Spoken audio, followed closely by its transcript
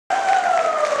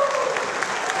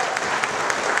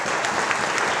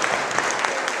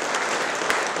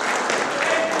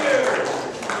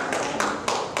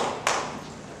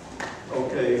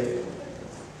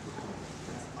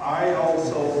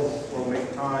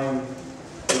time.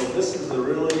 You know, this is a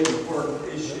really important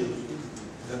issue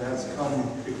that has come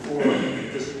before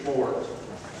this board.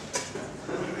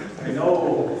 I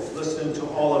know, listening to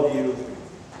all of you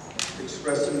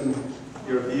expressing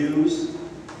your views,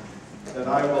 that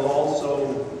I will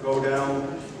also go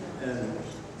down and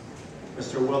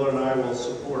Mr. Willer and I will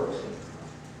support,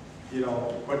 you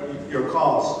know, your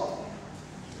cause.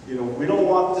 You know, we don't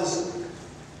want this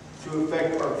to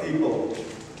affect our people.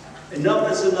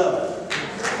 Enough is enough.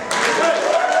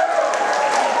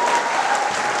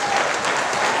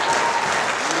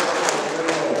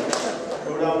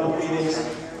 Go down to Phoenix,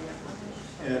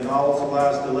 and I'll also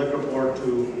ask the liquor board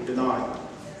to deny.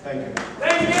 Thank you.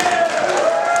 Thank you!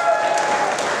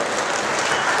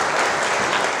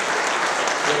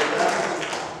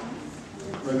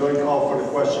 We're going to call for the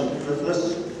question.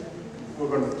 We're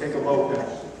going to take a vote now.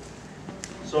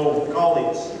 So,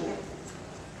 colleagues,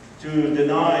 to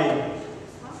deny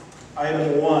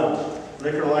item 1,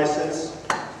 liquor license,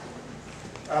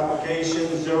 application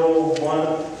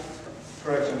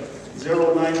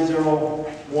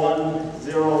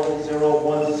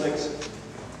 090100016,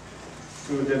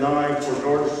 to deny for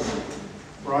George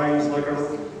Ryan's Liquor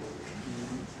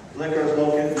is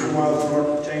located 2 miles north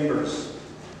of Chambers.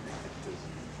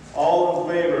 All in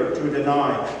favor to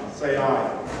deny, say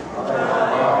aye.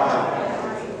 Aye.